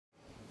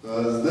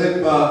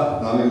Zdaj pa,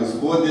 dame in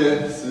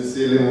gospodje, se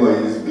selimo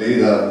iz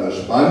Bleda v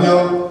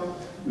Španijo,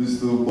 v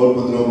bistvu bolj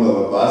podrobno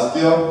v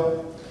Baskijo.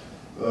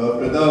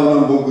 Predaval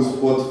nam bo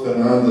gospod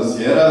Franando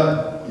Sierra,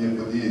 ki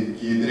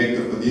je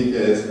direktor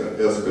podjetja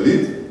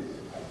Euskalit.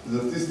 Za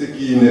tiste,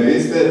 ki ne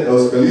veste,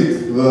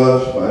 Euskalit v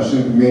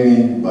španščini pomeni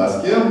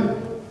Baskija.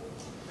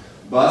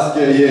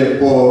 Baskija je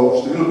po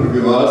številu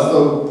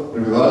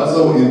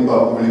prebivalcev in pa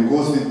po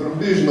velikosti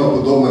približno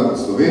podobna kot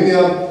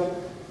Slovenija.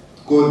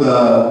 Tako da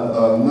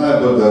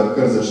najbolj, da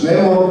kar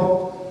začnemo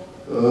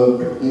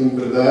in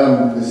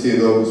predajam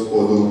besedo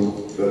gospodu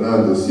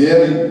Franando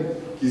Sierri,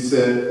 ki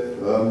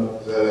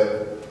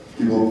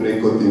bo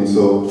preko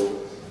Teamsov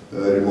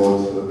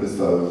remote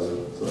predstavil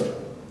svoje.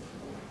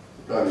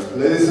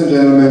 Ladies and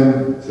gentlemen,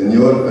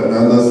 Senor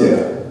Franando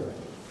Sierra.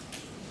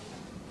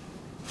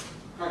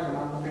 Hi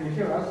Fernando, can you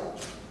hear us?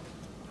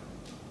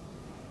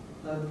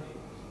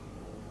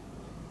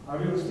 Are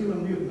you still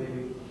on mute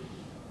maybe?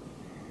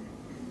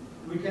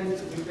 We can't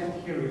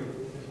hear you.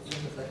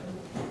 Just a second.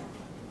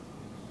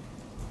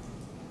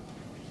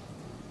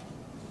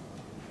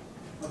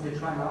 Okay,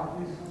 try now,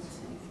 please.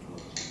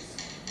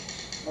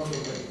 Okay,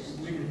 great.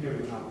 We can hear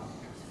you now.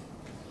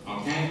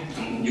 Okay,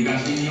 and you can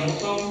see me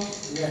also?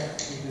 Yes,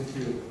 we can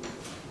see you.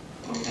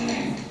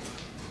 Okay.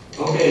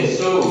 Okay,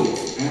 so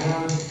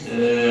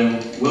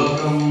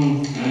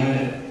welcome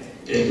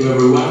to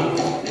everyone.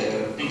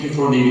 Thank you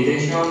for the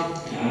invitation.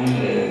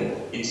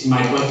 It's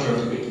my pleasure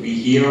to be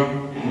here.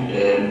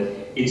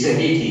 It's a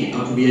pity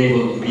not to be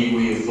able to be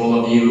with all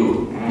of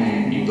you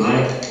in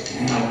Bled.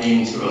 I've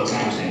been several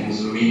times in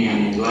Slovenia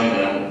and in Bled,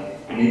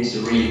 and it's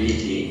a really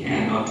pity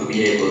not to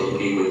be able to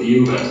be with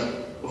you. But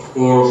of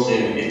course,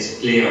 it's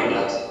clear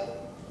that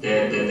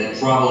the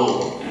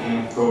travel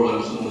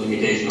problems and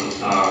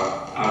limitations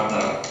are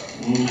there.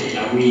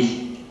 I wish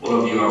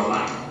all of you are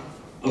fine.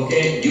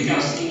 Okay, you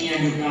can see me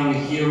and you can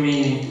hear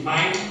me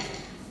fine?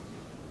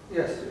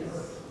 Yes.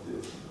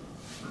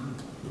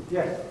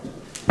 Yes.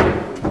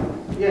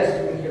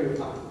 Yes, we can hear you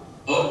fine.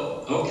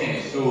 Oh,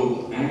 okay, so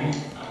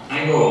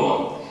I go on.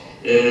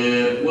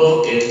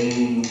 Well,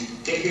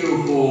 thank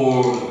you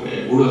for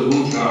Uro's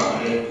Bunchar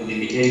to the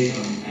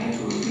invitation and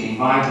to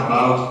invite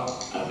about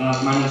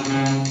advanced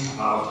management,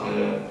 about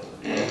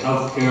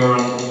healthcare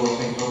and other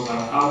sectors,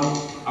 and how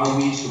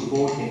we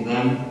supporting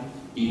them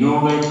in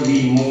order to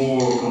be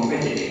more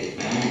competitive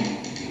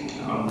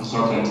on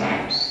certain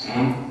times.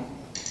 I'm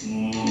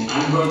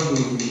going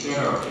to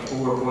share a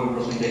PowerPoint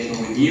presentation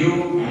with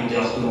you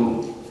just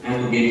to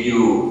give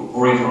you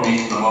more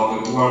information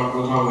about what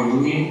are we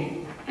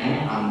doing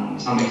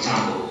and some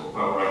examples of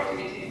our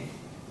activity.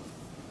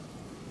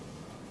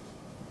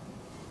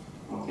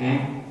 Okay.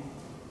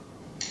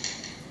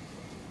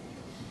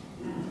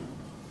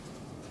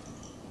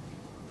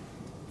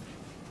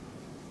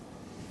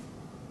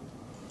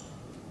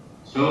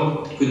 So,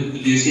 could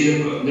you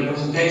see the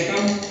presentation?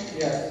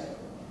 Yes.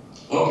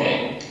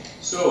 Okay.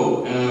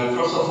 So,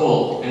 first of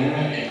all,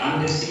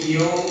 I'm the CEO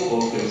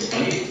of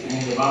Euskalit,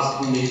 the Basque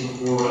Foundation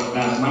for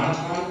Advanced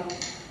Management.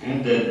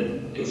 And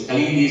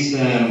Euskalit is a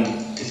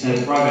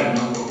private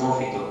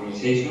non-profit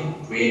organization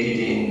created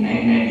in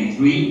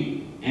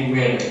 1993, and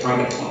we are a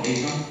private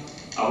foundation.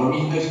 Our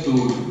business is to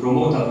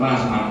promote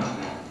advanced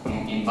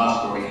management in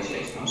Basque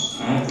organizations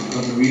to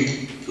contribute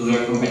to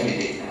their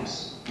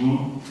competitiveness.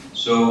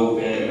 So,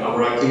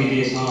 our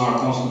activities are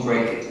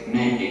concentrated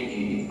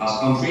mainly in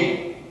Basque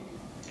Country.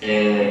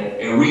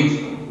 A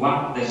region,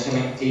 one of the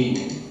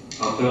 17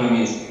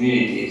 autonomous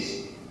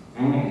communities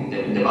in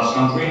the Basque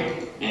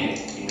Country and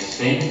in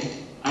Spain.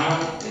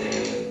 And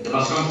the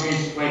Basque Country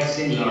is quite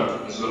similar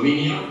to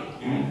Slovenia,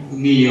 2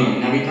 million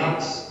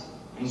inhabitants.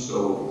 And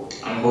so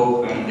I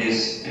hope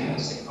this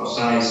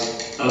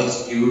exercise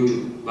helps you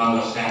to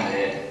understand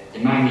the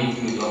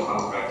magnitude of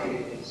our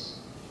activities.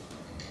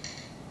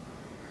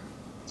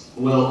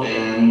 Well,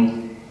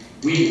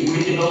 we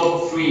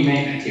developed 3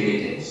 main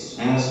activities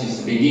since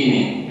the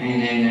beginning.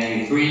 In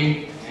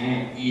 1993,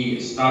 we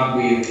start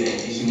with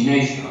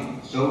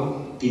dissemination.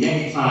 So,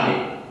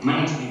 identify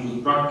management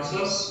good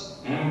practices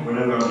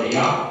wherever they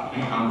are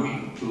and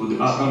bring to the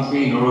Basque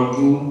Country in order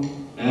to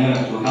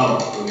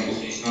help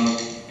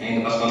organizations in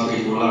the Basque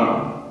Country to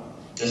learn.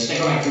 The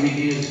second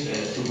activity is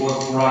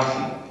support for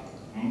action.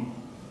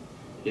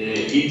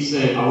 It's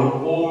our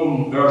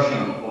own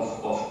version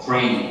of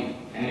training.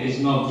 It's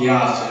not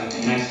just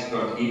an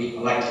expert giving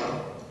a lecture.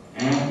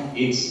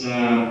 It's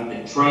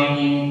a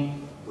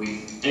training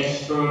with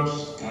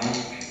experts,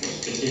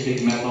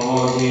 specific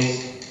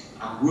methodologies,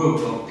 a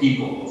group of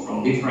people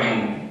from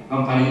different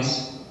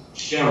companies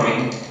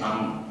sharing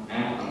and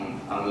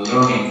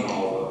learning from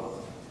all.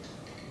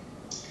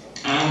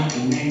 And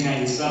in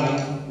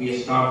 1997,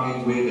 we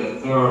started with the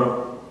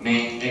third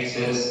main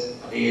axis,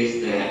 that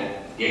is the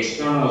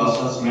external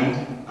assessment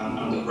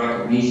and the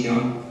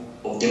recognition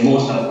of the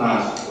most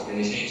advanced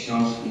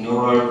organizations in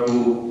order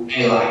to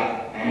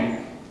highlight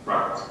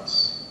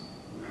practices.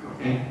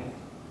 Okay?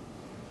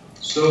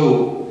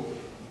 So,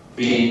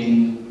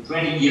 in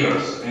 20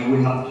 years,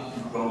 we have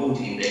been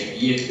promoting the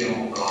EF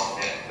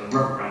demographic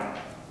reference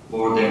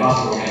for the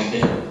bus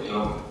organization,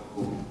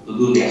 to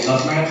do the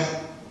assessments.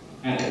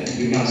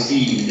 You can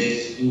see in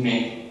this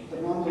image.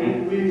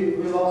 Fernando, we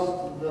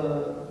lost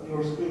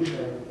your screen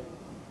share.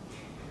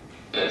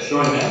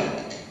 Show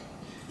them.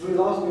 We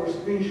lost your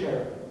screen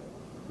share.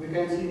 We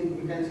can see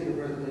the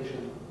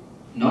presentation.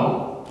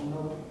 No.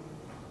 No.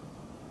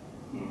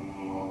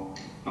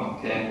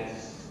 Okay.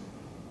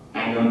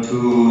 I'm going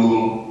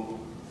to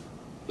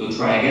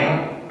try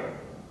again.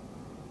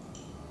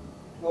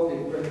 Okay,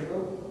 ready to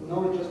go?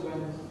 No, it just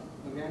went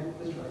again.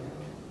 Let's try again.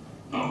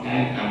 Okay,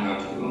 I'm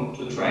going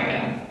to try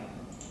again.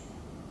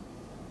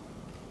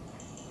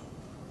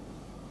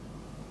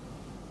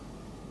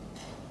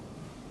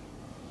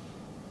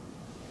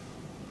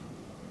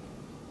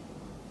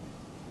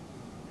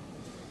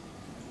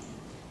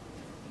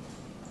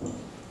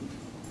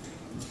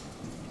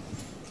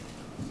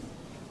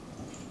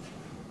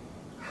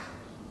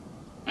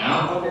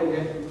 Now? Okay,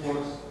 yeah, it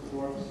works. It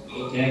works.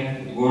 Okay,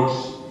 it works.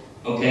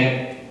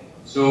 Okay.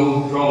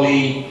 So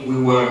probably we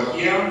were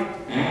here.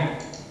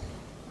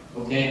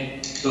 Okay.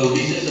 So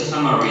this is a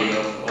summary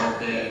of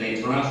the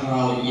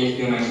International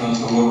ESPN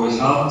Excellence Award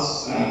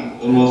results.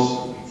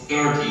 Almost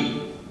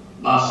 30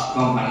 bus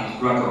companies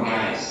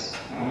recognized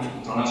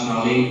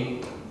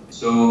internationally.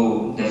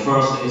 So the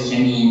first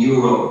SME in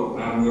Europe,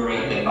 we were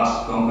the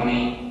bus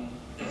company.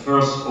 The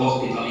first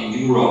hospital in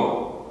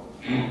Europe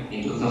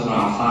in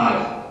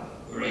 2005,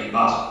 we were a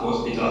bus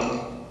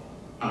hospital.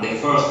 And the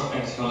first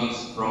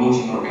excellence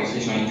promotion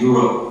organization in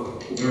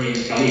Europe, very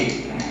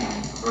Scalit,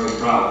 very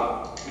proud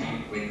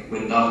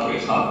with that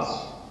results.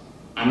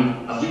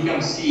 And as you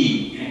can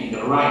see in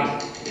the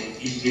right, the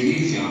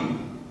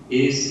distribution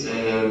is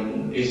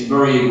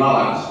very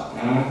balanced.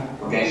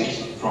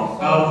 Organization from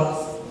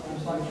health. I'm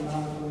sorry to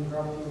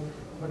interrupt you,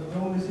 but we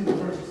only see the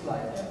first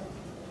slide.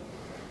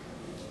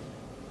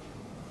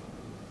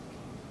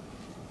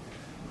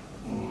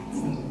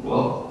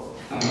 Well,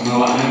 I don't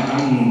know.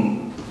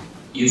 I'm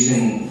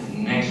using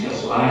next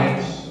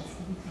slides.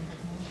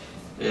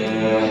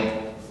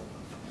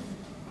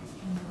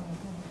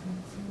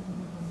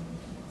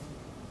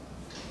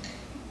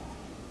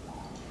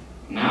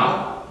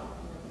 Now,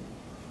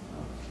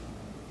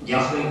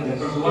 just the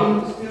first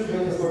one.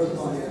 Still the first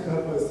one, yes.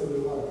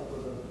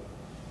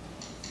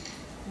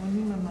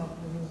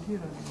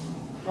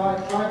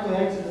 Try to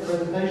exit the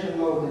presentation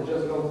mode and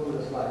just go through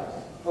the slides.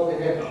 Okay,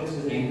 yeah, this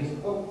is it.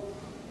 Oh,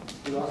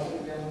 you lost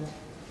it again.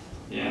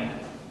 Yeah.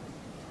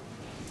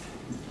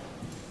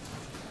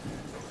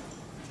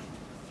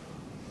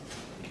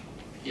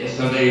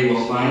 Yesterday it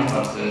was fine,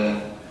 but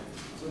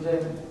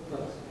Today,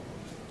 but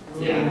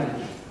we'll yeah.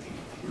 manage.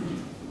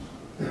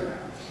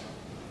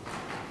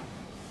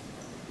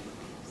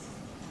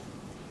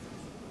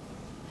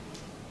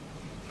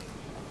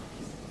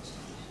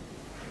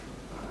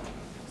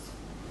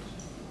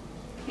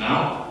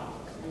 Now?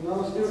 No,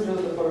 still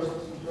just the first.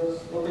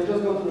 Okay,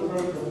 just go to the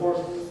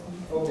first.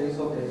 Okay, it's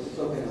okay. It's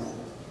okay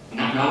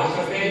now. Now it's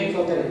okay? It's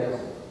okay, yes.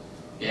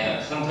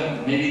 Yeah,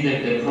 sometimes maybe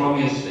the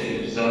problem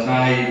is that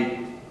I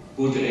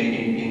put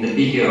in the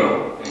bigger.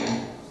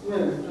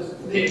 Well, just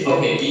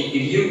Okay,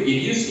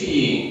 if you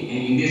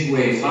see in this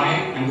way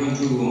fine, I'm going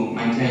to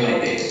maintain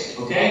like this.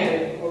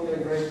 Okay?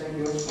 Okay, great, thank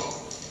you.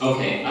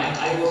 Okay,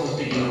 I was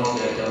speaking about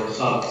the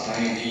results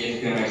in the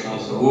ESPN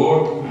Excellence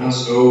Award, and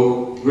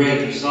so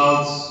great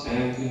results,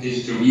 good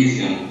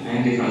distribution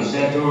in different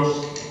sectors.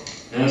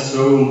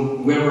 So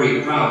we're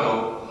very proud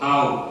of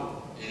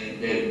how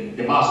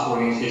the bus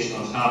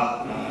organizations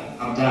have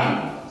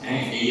done the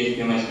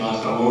ESPN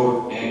Excellence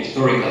Award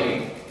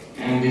historically.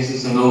 And this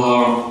is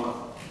another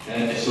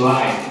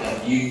slide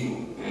that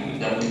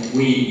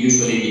we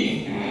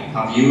usually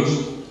have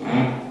used.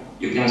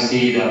 You can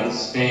see that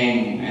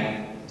Spain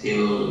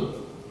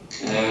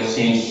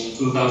since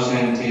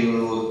 2000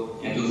 till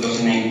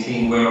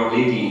 2018 were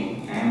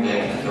leading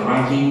the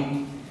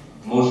ranking.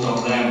 Most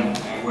of them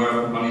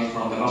were companies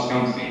from the Basque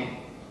Country.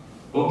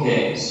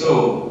 Okay,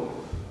 so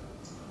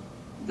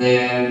the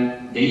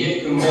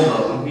EFQ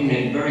model has been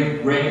a very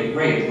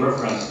great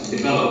reference to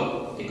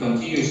develop a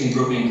continuous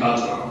improvement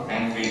culture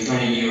and for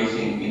 20 years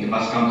in the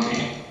Basque Country.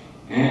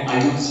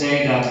 I would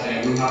say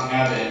that we have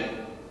had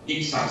a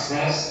big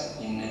success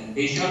in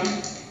education,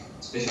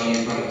 especially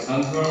in private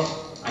centers,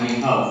 and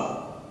in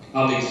health,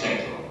 public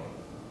sector.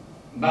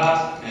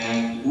 But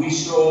we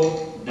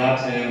saw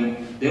that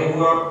there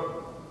were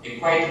a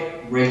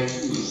quite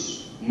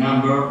reduced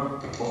number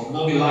of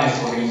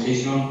mobilized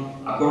organizations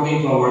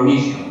according to our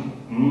mission.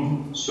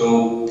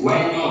 So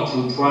why not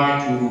to try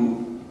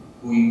to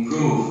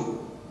improve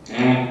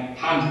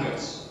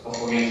hundreds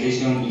of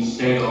organizations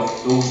instead of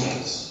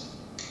dozens?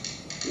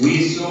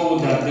 We saw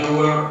that there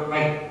were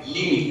quite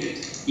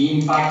limited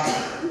impact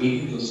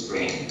in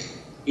industry.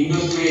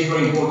 Industry is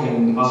very important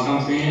in the Basque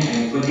Country,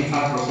 and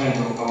 25%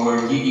 of our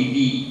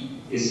GDP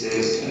is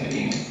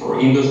for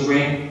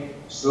industry.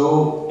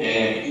 So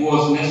it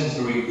was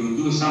necessary to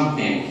do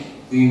something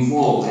to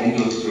involve the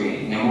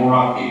industry in a more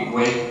active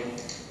way.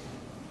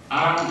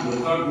 And the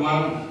third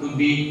one could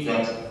be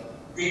that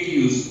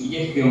previous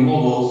EFPM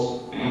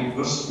models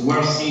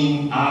were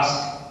seen as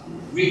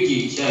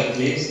rigid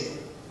checklist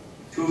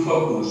to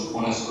focus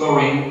on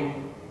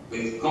scoring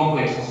with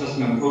complex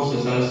assessment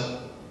processes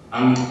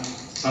and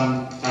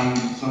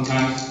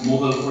sometimes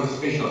model for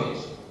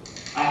specialists.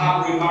 I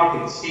have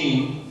remarked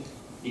seeing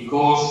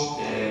because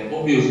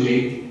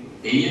obviously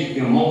the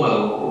EFPM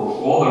model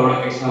or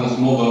other excellence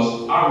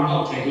models are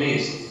not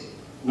checklists,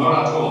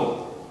 not at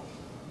all.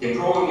 The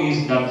problem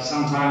is that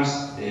sometimes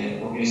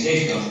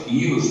organizations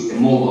use the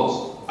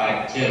models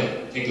like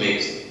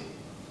checklists,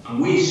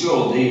 and we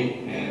show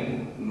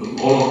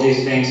all of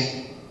these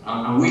things,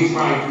 and we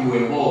try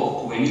to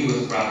evolve to a new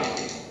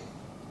strategy.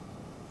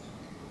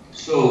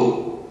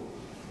 So,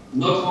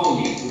 not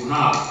only to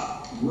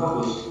have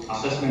robust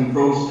assessment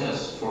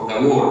process for the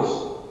awards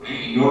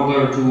in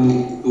order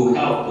to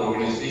help the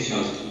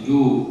organizations to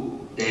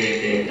do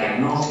the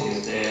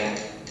diagnosis,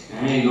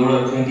 in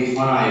order to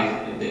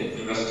identify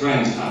the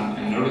strengths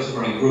and areas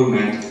for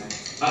improvement,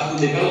 but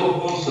to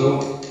develop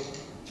also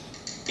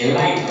a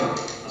lighter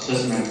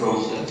assessment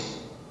process.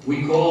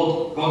 We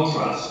call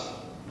contrast.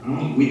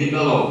 We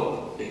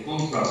developed the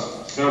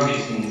contrast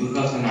service in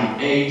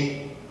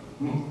 2008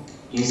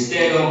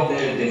 instead of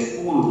the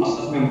full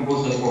assessment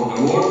process for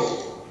the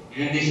awards.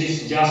 And this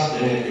is just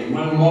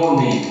one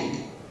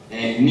morning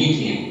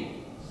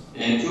meeting.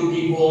 Two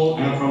people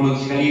from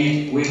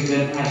Euskalit with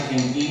the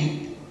management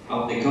team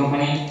of the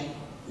company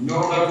in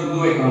order to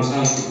do a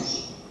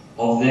consensus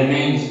of the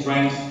main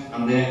strengths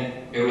and the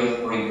areas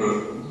for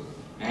improvement.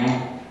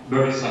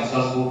 Very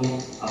successful,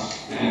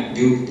 as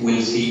you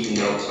will see in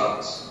the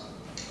results.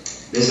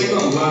 The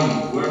second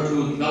one were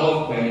to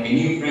develop a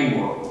new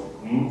framework.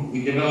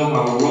 We developed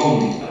our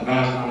own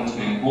advanced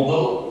management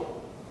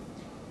model,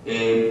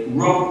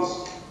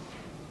 robust,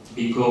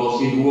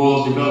 because it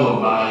was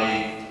developed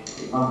by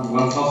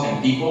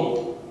 1,000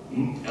 people,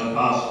 help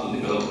us to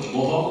develop the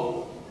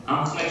model,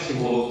 and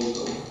flexible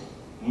also.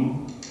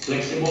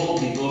 Flexible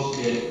because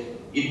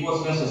it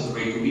was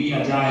necessary to be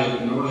agile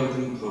in order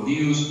to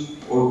introduce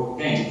or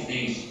change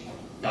things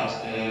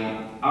that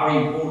are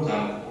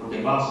important for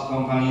the vast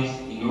companies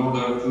in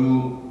order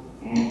to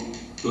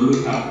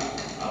look at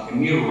a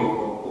mirror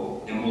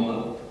of the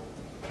model.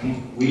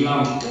 We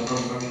launched the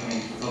first version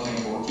in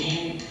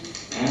 2014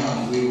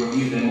 and we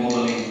reviewed the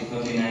model in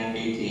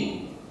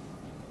 2018.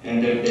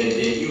 And the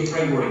new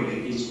framework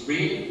is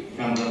free, you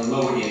can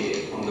download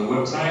it from the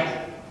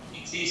website.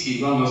 It's easy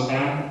to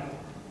understand,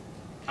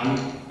 and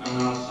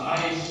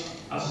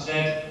as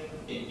said,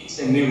 it's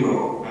a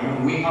mirror.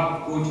 We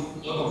have put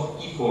a lot of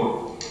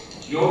effort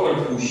in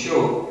order to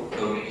show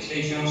the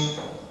organizations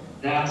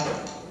that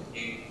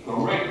the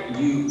correct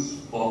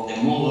use of the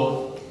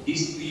model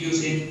is to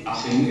use it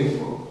as a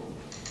mirror.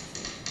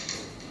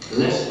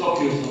 Let's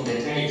focus on the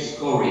detailed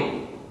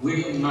scoring.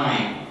 We don't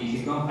mind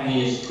if a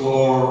company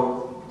scores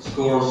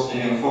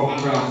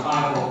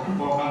 405 or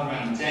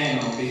 410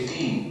 or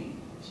 15.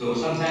 So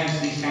sometimes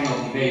these kind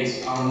of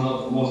debates are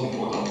not the most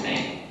important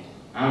thing.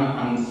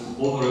 And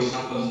other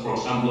examples, for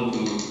example, to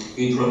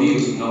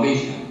introduce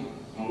innovation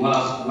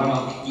was one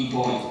of the key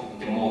points in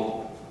the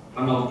model,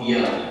 one of the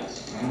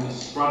elements.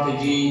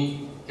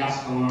 Strategy,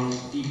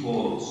 customers,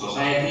 people,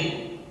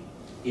 society,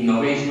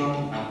 innovation,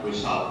 and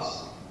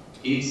results.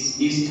 It's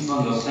easy to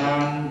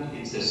understand,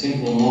 it's a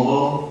simple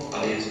model,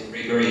 but it's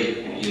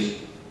very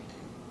useful.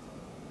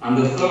 And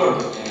the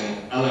third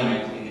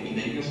element in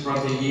the new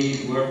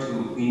strategy were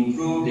to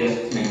improve the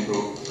assessment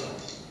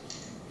process.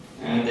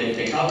 And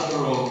the culture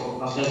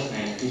of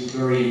assessment is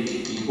very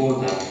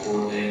important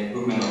for the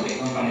improvement of the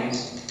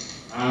companies,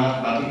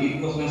 but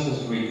it was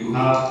necessary to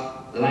have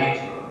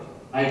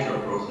lighter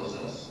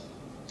processes.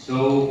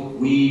 So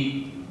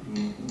we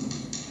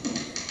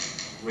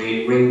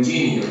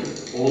re-engineered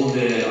all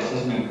the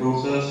assessment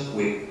process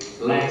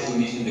with light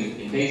submission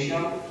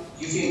documentation,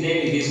 using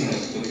daily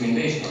business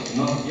documentation,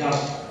 not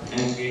just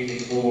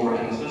created for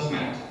an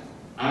assessment.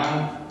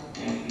 And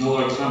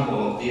another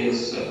example of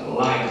this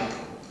light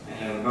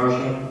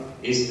version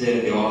is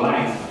the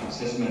online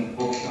assessment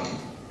option.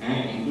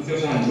 In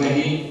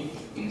 2020,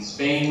 in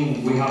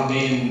Spain, we have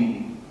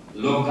been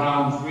locked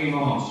down 3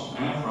 months,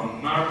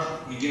 from March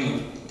to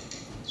June.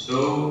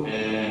 So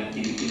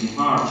in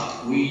March,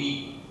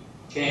 we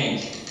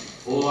changed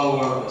all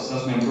our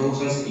assessment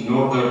process in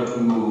order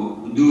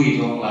to do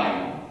it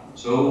online.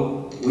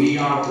 So we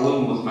are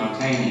almost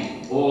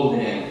maintaining all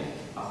the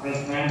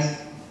assessments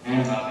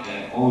and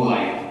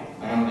online,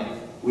 and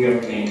we are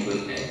doing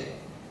today.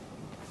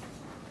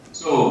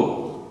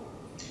 So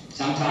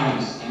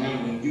sometimes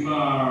when you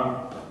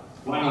are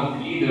one of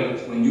the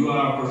leaders, when you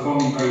are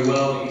performing very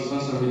well, it's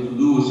necessary to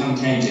do some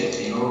changes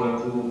in order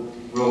to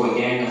grow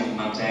again and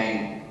to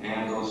maintain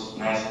those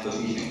nice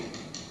positions.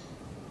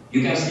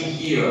 You can see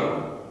here,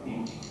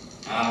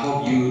 I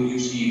hope you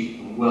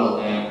see well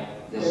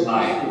the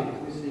slide.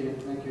 We see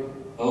it, thank you.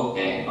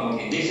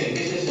 Okay.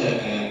 This is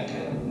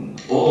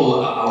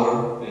all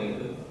our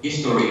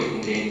history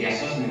in the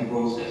assessment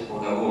process for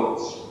the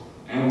awards.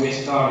 And we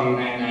started in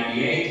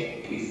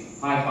 1998 with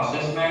 5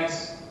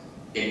 assessments.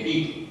 The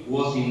peak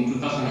was in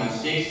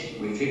 2006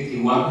 with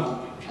 51.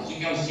 As you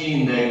can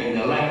see in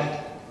the left,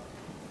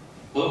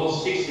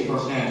 almost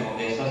 60% of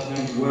the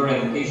assessments were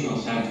education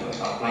centers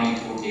applying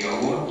for the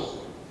awards,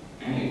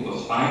 and it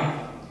was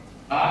fine.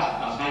 But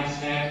as I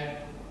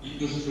said,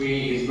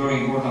 industry is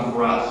very important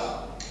for us.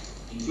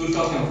 In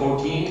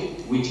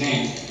 2014, we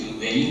changed to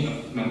the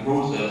investment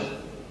process,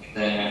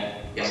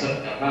 the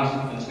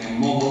advanced assessment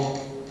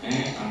model,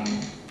 and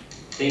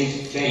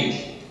things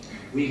changed.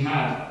 We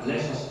had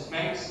less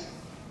assessments,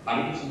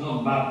 but it's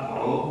not bad for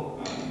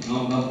all,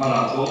 not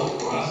bad at all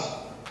for us.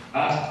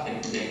 But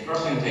the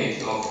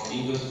percentage of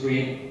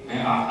industry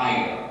are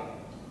higher.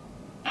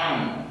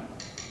 And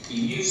if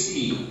you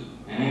see,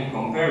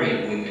 compare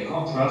it with the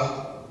contrast,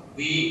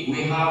 we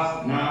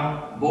have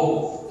now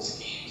both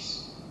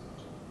schemes.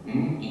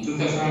 In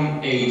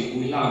 2008,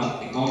 we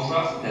launched the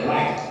contrast, the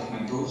light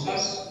assessment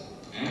process,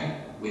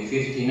 with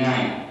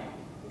 59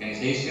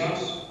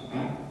 organizations.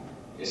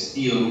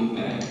 Still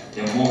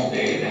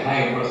the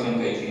higher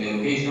percentage in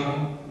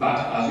education, but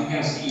as you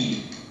can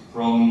see,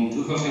 from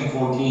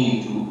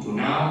 2014 to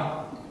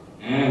now,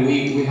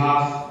 we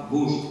have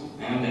boosted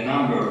the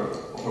number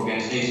of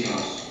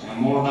organizations,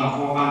 more than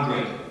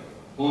 400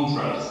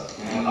 contracts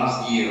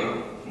last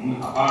year,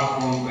 apart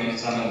from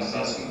 27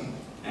 assessments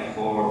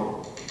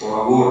for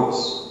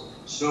awards.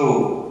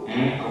 So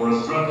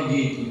our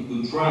strategy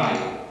to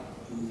try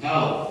to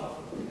help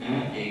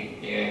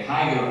a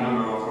higher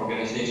number of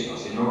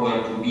organizations in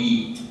order to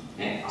be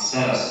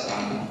assessed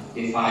and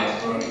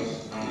define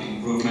progress and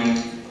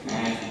improvement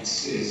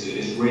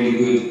is really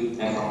good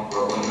from our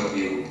point of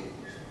view.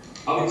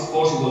 How it's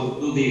possible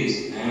to do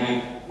this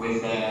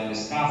with the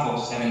staff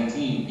of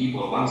 17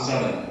 people,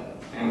 17,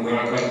 and we're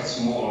a quite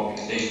small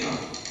organization.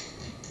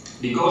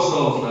 Because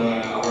of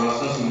our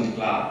assessment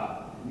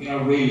club, we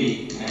are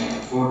really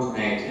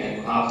fortunate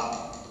to have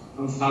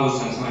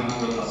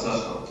 1,700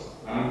 assessors.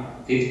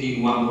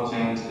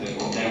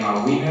 51% of them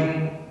are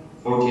women,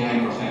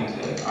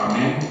 49% are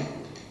men,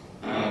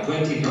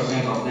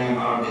 20% of them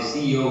are the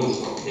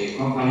CEOs of the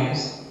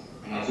companies,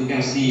 and as you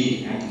can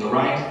see on the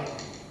right,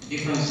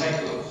 different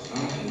sectors,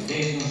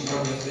 education,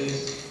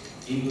 services,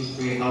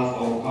 industry,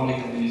 health, or public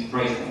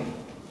administration.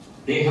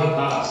 They help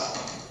us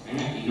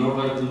in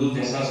order to do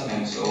the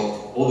assessments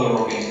of other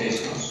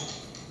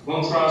organizations,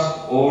 contrast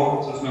or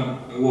assessment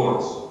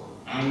awards.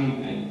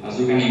 And as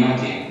you can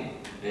imagine,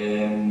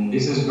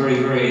 this is very,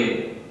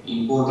 very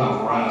important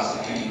for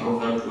us in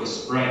order to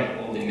spread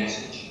all the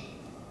message.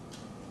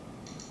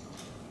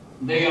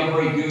 They are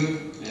very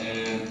good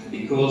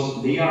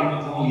because they are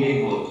not only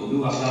able to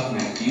do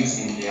assessments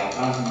using the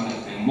advanced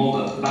management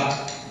model, but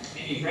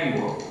any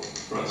framework.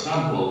 For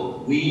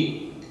example,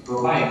 we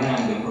provide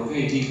them the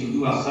opportunity to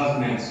do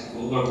assessments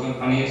to other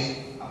companies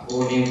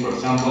according, for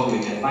example,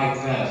 with the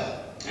 5S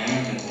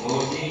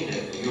methodology,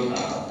 the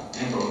Toyota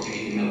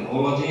productivity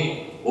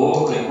methodology,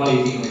 or the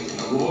quality innovation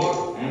award,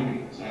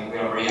 because we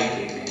are very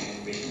active in the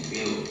innovation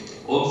field,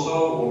 also,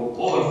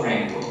 or other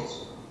frameworks.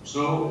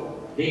 So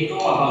they know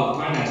about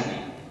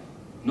management,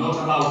 not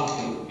about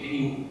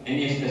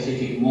any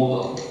specific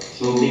model,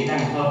 so they can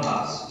help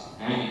us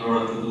in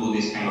order to do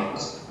this kind of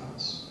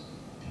assessments.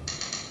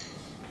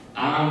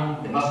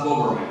 And the Basque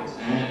government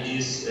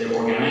is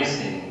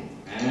organizing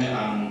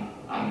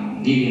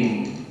and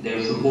giving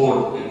their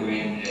support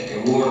during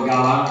the award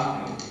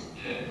gala,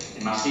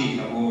 the massive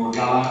award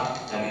gala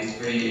that is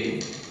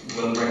very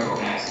well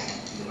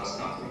recognized in the Basque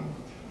country.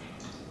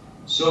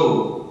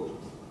 So,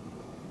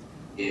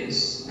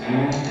 yes,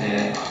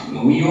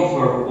 we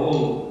offer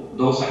all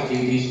those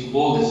activities to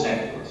all the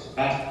sectors,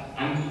 but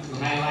I'm going to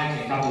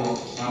highlight a couple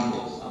of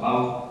examples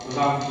about what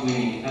are we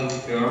doing in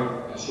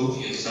healthcare and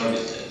social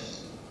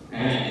services.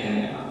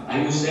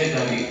 I would say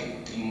that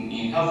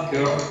in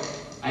healthcare,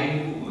 I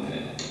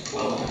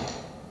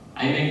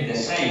make the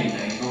same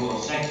than in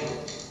other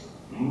sectors.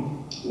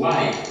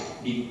 Why?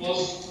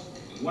 Because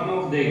one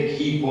of the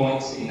key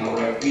points in our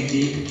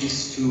activity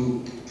is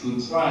to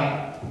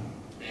try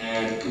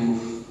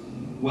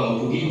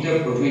to give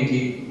the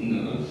opportunity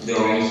the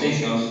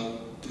organizations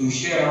to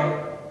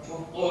share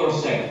from other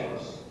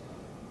sectors.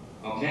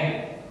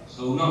 Okay?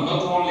 So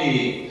not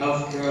only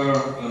healthcare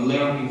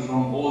learning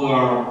from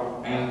other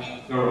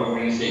healthcare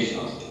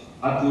organizations,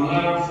 but to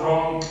learn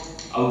from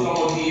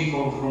automotive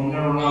or from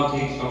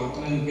aeronautics or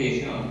from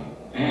education.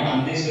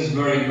 And this is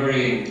very,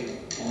 very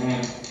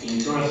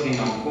interesting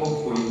and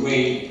hopeful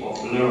way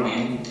of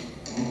learning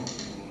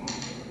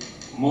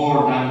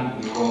more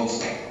than your own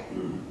sector.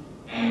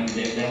 And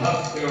the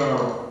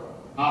healthcare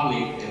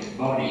public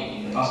body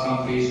in the Basque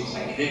country is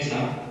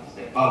Osakidetza,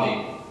 the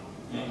public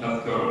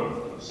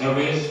healthcare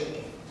service,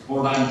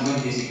 more than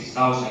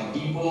 26,000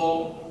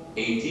 people,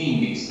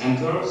 18 big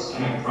centers,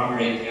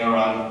 primary care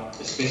and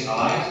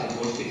specialized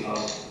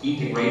hospitals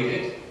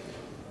integrated,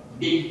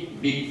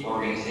 big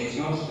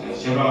organizations,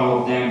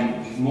 several of them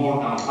with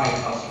more than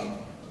 5,000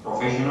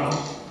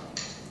 professionals.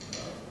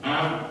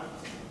 And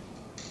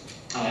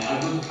I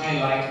would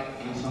highlight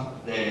some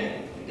of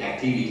the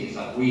activities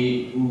that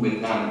we do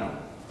with them.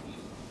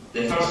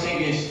 The first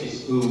thing is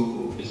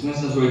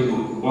necessary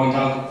to point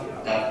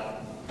out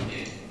that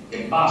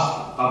the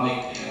Basque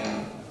public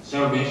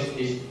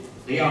service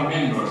they are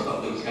members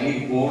of the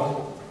Euskadi board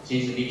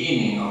since the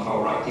beginning of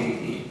our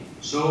activity.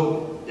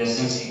 So the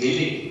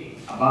sensibility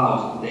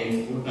about the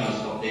importance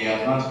of the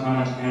advanced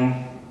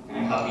management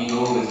has been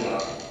always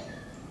there.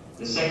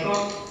 The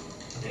second,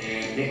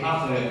 they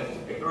have a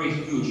very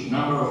huge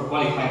number of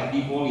qualified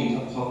people in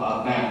terms of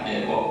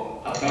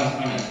advanced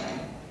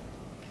management.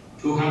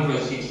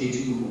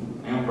 262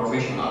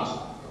 professionals,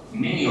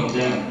 many of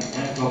them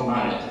top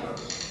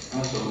managers.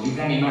 So you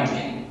can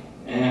imagine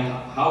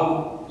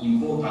how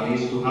important it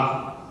is to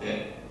have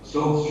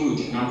so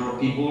huge number of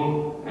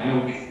people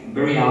with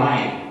very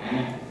aligned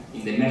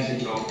in the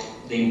message of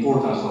the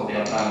importance of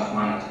the advanced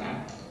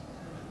management.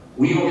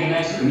 We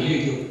organize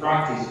community of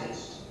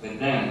practices with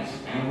them,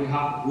 and we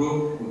have a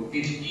group with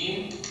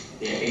 15,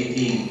 there are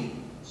 18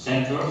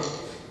 centers.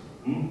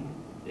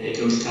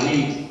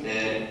 Euskalit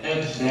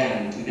helps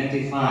them to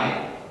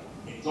identify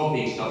the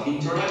topics of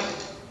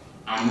interest,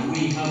 and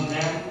we help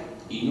them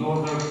in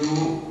order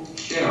to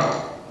share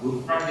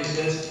good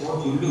practices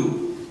or to look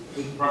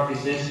good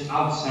practices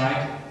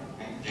outside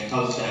the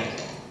health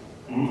sector.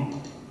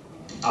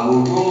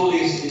 Our role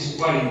is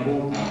quite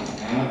important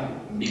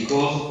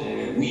because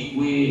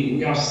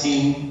we are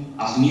seen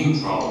as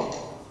neutral.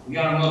 We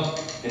are not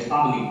a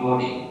public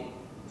body.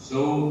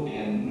 So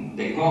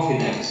the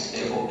confidence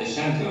of the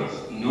centers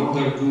in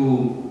order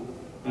to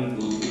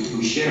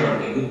share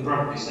the good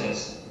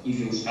practices, if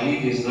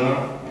Euskalit is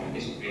there,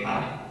 is very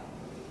high.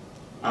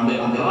 And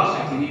the last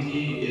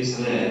activity is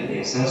the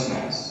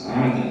assessments.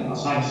 And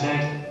as I've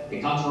said, the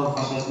culture of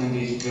assessment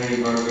is very,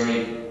 very,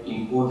 very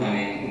important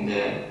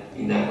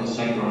in the health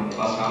sector in the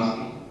Basque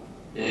Country.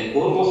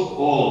 Almost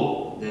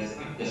all the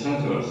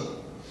centers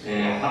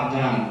have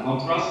done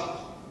contrast,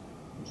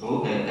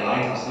 so the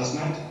light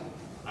assessment,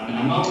 and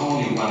not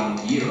only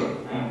 1 year,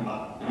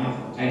 but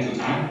from time to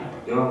time,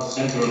 there are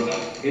centers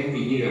that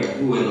every year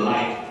do a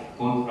light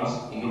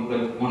contrast in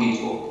order to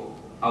monitor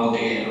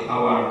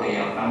how are they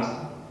advanced.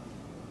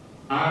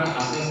 And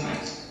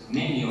assessments,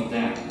 many of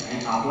them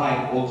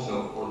apply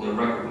also for the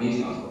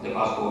recognition of the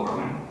Basque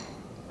government.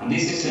 And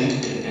this is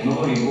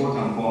another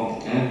important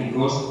point,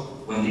 because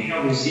when they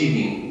are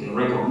receiving the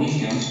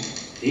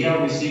recognitions, they are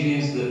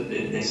receiving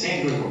the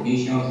same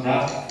recognitions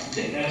that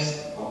the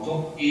best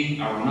automotive,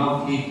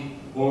 aeronautic,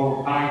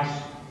 or banks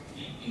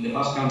in the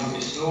Basque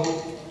Country. So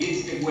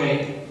it's a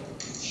way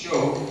to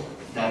show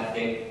that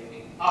the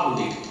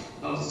public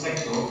health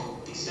sector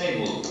is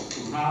able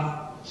to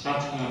have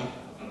such an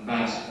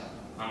advanced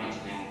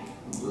management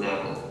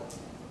level.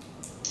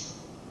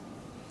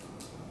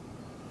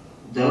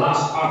 The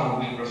last part of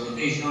my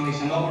presentation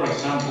is another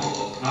example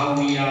of how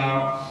we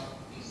are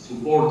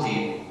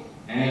supporting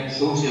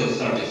social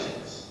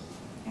services.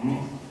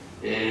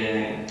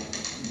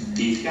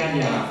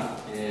 Vizcaya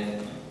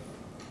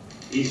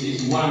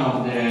is one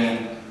of the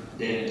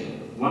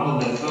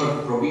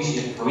third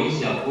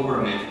provincial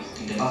governments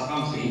in the Basque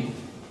Country,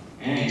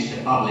 and it's a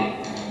public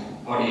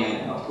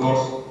body, of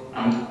course.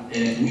 And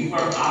we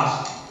were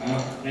asked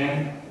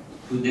them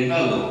to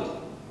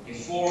develop a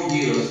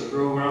 4-year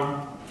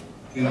program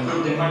to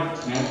improve the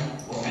management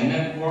of a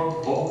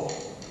network of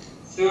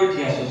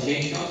 30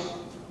 associations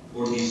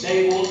for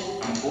disabled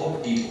and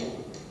old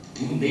people.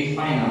 They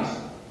finance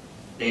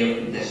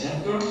the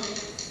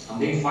centers, and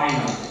they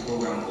finance the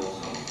program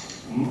also.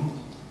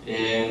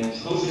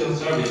 Social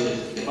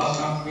services in the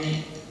Basque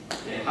Country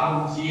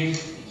have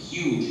received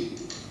huge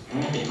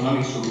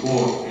economic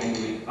support in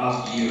the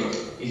past years.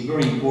 It's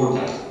very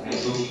important,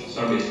 social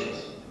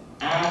services.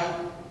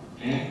 And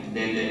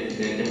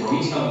the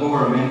provincial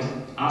government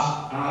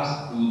asked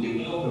us to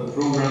develop a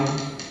program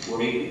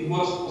where it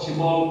was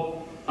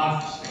possible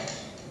 5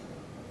 steps.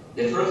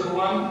 The first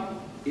one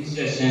is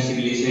the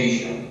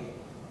sensibilization.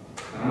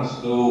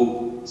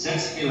 So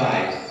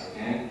sensibilize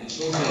the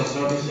social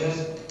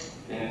services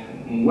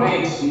why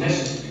it's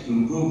necessary to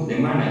improve the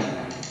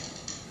management.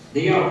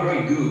 They are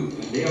very good.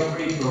 They are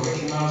very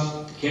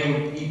professionals,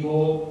 caring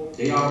people.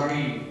 They have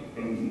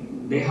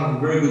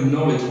very good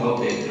knowledge about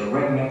the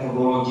right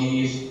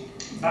methodologies,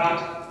 but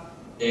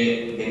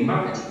the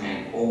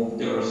management of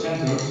their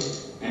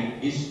centers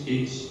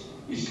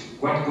is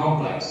quite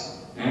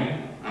complex.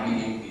 And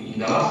in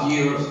the last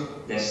years,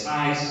 the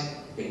size,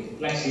 the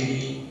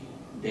complexity,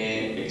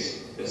 the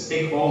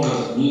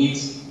stakeholders'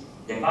 needs,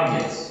 the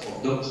budgets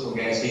of those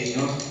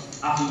organizations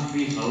have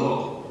increased a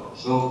lot.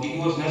 So it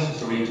was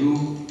necessary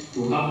to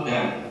help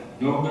them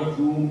in order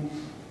to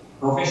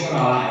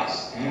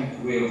professionalize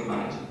the way of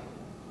managing.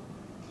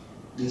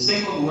 The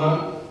second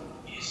one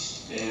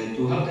is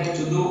to help them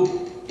to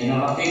do an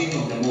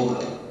adaptation of the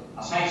model.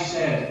 As I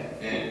said,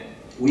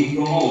 we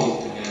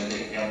promote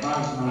the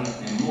advanced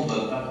management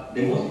model, but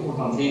the most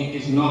important thing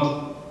is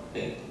not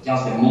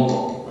just the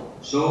model.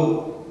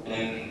 So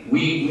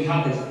we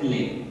had the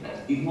feeling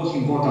that it was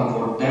important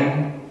for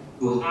them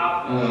to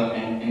have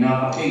an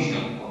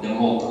adaptation of the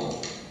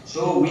model.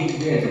 So we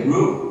created a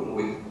group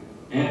with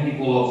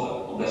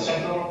people of the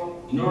sector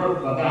in order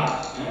to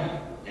adapt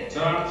the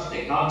terms,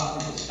 the culture,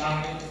 the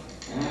style,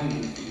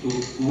 and to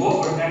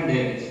offer them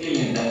the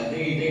feeling that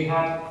they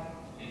had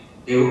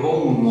their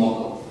own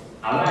model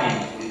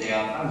aligned with the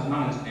advanced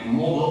management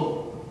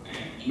model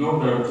in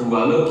order to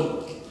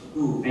allow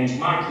to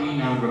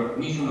benchmarking and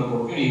recognition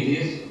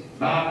opportunities,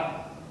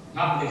 but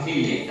have the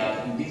feeling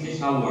that this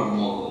is our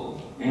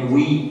model. And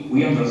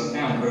we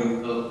understand very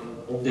well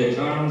of the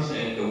terms,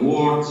 the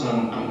words,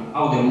 and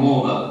how the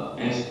model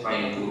is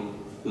trying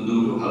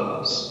to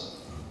help us.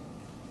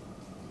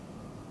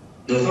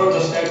 The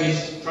third step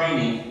is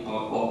training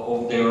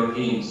of their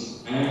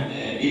teams.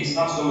 It's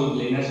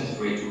absolutely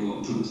necessary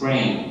to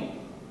train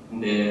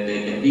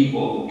the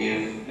people who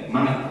give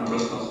management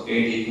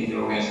responsibilities in the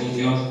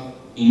organizations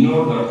in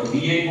order to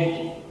be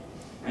able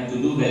to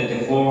do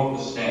the fourth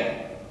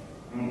step,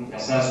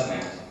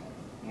 assessment.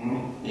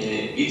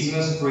 It's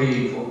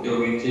necessary for the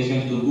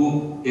organizations to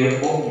do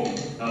their own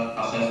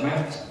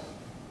assessment.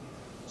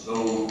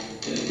 So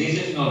this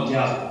is not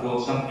just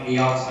because somebody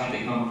outside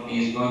the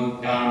company is going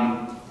to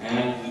come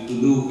and to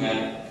do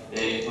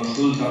the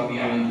consultancy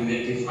and to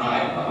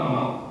identify.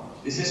 No.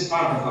 This is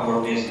part of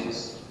our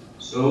business.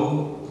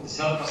 So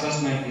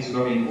self-assessment is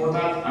very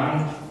important,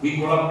 and we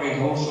collaborate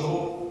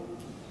also,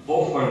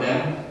 offer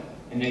them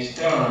an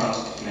external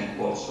assessment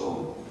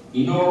also,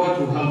 in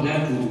order to help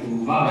them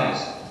to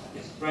balance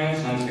the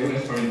strengths and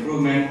areas for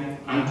improvement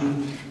and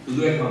to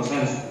do a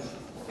consensus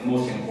of the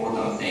most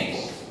important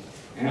things.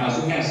 And as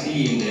you can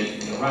see in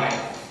the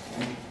right,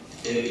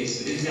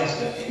 it's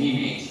just an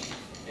image.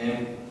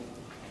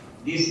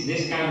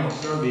 This kind of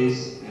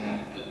service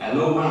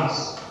allows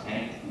us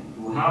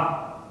to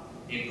have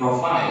a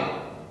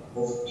profile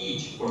of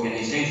each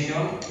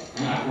organization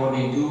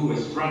according to a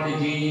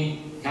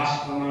strategy,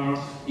 customers,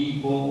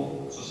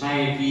 people,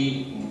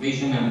 society,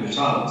 innovation, and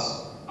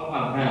results.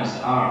 How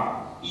advanced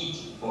are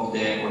each of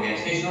the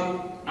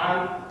organization,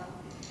 and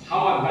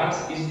how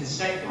advanced is the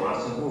sector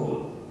as a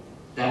whole?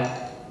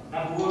 That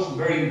was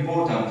very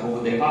important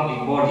for the public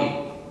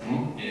body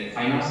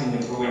financing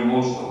the program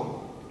also.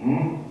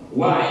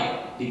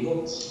 Why?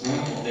 Because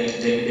the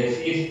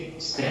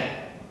fifth step.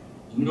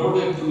 In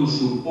order to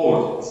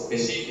support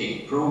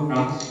specific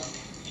programs,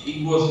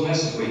 it was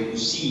necessary to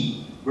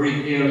see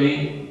very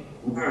clearly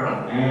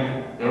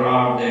where there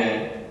are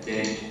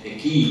the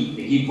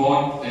key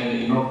points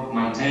in order to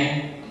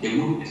maintain the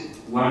weakest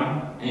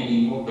one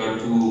in order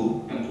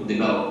to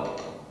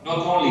develop. Not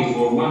only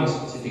for one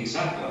specific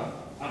sector,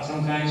 but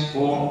sometimes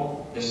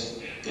for the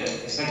sector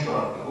as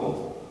a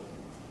whole.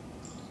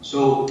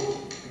 So,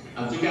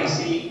 as you can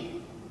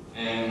see,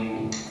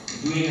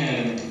 doing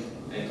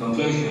a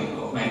conclusion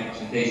of my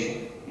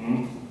presentation,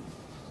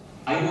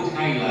 I would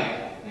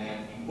highlight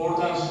the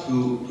importance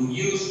to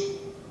use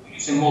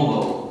a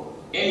model,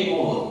 any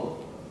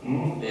model.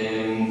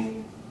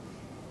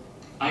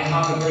 I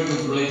have a very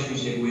good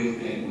relationship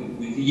with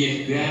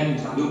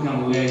EFQM. Luca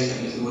Mules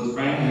is a good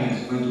friend and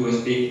is going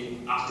to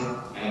speak after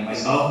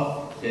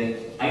myself.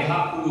 I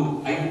have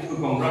to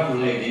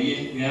congratulate the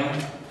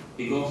EFQM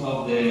because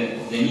of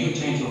the new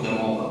change of the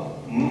model.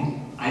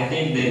 I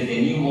think that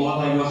the new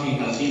model, I was in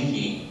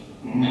Helsinki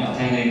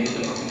attending to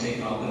the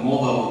presentation of the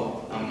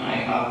model, and I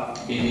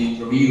have been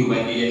interviewed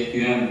by the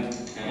EFQM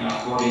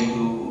according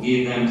to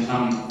give them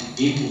some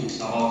inputs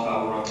about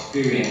our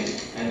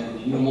experience and to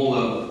the new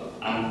model.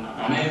 And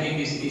I think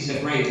this is a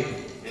great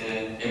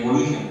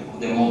evolution of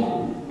the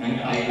model, and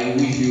I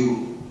wish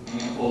you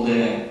all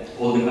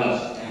the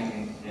best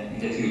in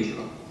the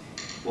future.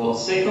 Well,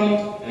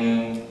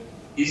 second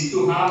is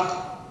to have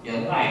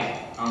a light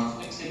and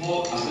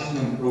flexible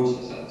assessment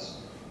processes.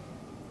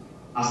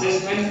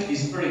 Assessment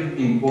is very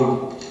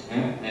important.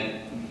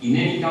 In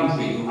any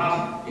country, to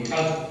have a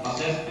culture of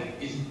assessment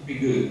is pretty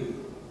good,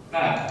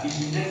 but it's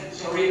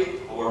necessary,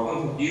 from our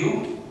point of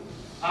view,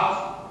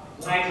 have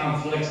light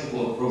and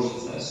flexible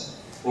processes.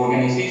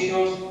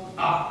 Organizations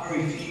have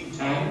very few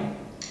time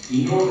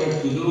in order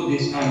to do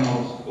this kind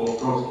of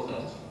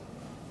processes.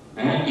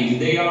 If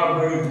they are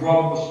very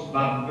robust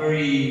but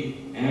very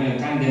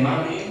time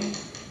demanding,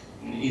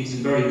 it's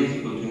very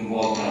difficult to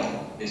involve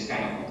this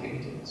kind of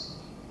activities.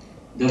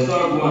 The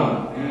third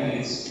one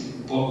is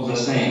also the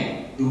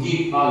same, to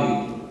give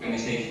value to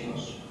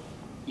organizations.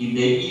 If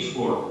the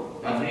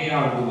effort that they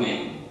are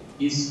doing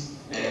is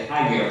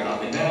higher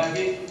than the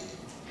benefit,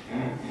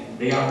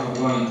 they are not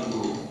going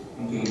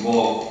to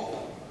involve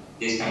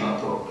this kind of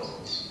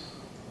processes.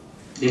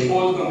 The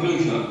fourth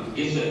conclusion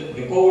is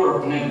the power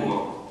of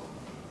network.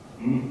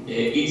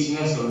 It's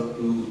necessary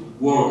to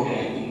work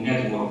in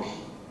networks.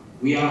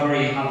 We are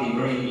very happy,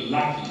 very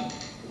lucky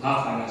to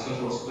have an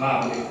associates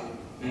club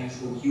with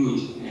so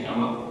huge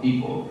amount of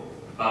people.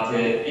 But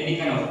any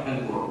kind of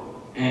network,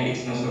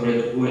 it's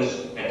necessary to do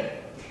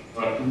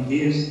for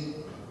activities,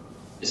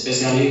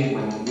 especially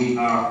when we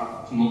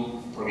are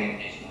small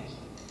organizations.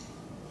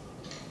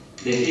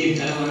 The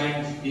fifth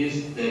element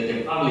is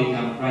the public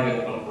and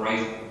private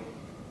cooperation.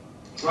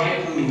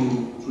 Try to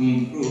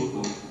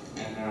improve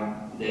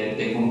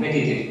the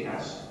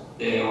competitiveness of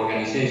the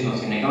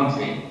organizations in a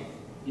country.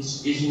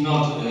 Is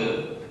not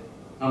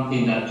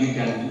something that you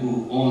can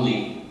do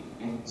only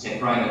as a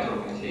private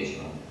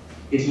organization.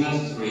 It's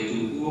necessary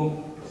to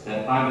do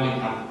the public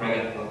and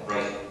private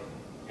cooperation.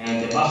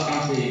 And the Basque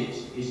Country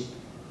is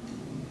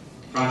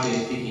frankly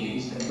speaking,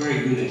 is a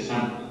very good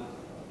example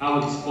how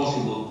it's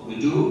possible to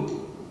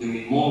do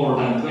during more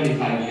than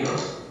 25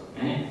 years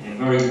in a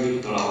very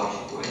good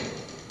collaboration way.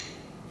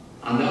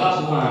 And the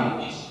last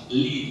one is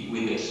lead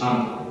with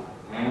example.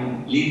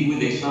 Lead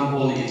with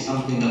example is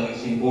something that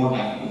is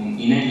important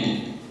in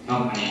any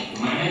company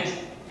to manage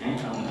and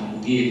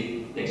to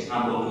give the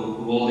example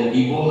to all the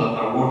people that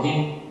are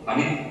working, but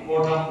it's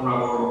important for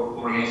our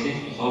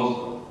organizations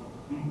also.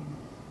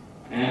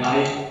 And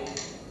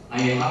I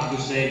have to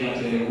say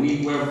that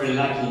we were very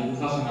lucky in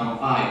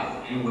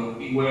 2005 and when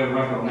we were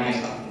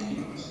recognized at the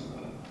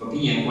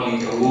European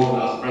Quality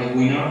Award as prize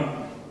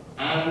winner.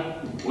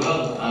 And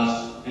well,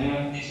 as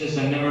this is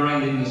a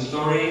never-ending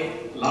story,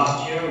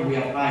 last year we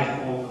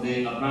applied for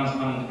the Advanced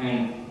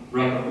Management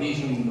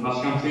recognition in the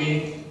Basque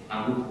Country,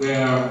 and we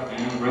were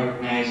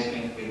recognized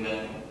with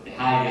the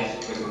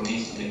highest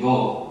recognition, the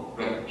gold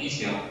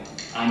recognition.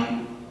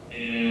 And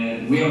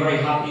we are very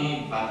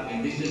happy, but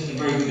this is a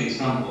very good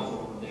example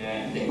for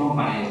the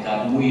companies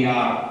that we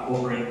are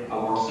offering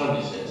our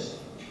services,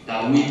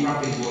 that we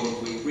practice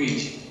what we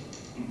preach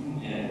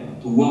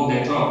to walk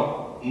the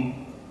talk.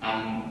 And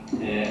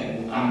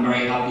I'm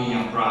very happy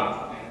and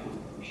proud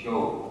to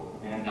show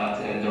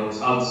that the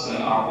results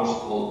are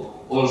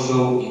possible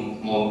also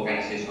in small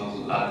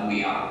organizations that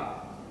we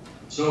are.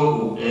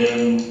 So,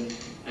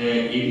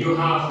 if you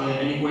have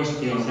any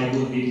questions, I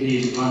would be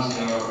pleased to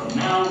answer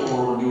now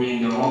or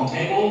during the round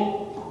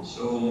table.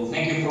 So,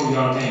 thank you for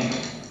your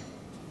attention.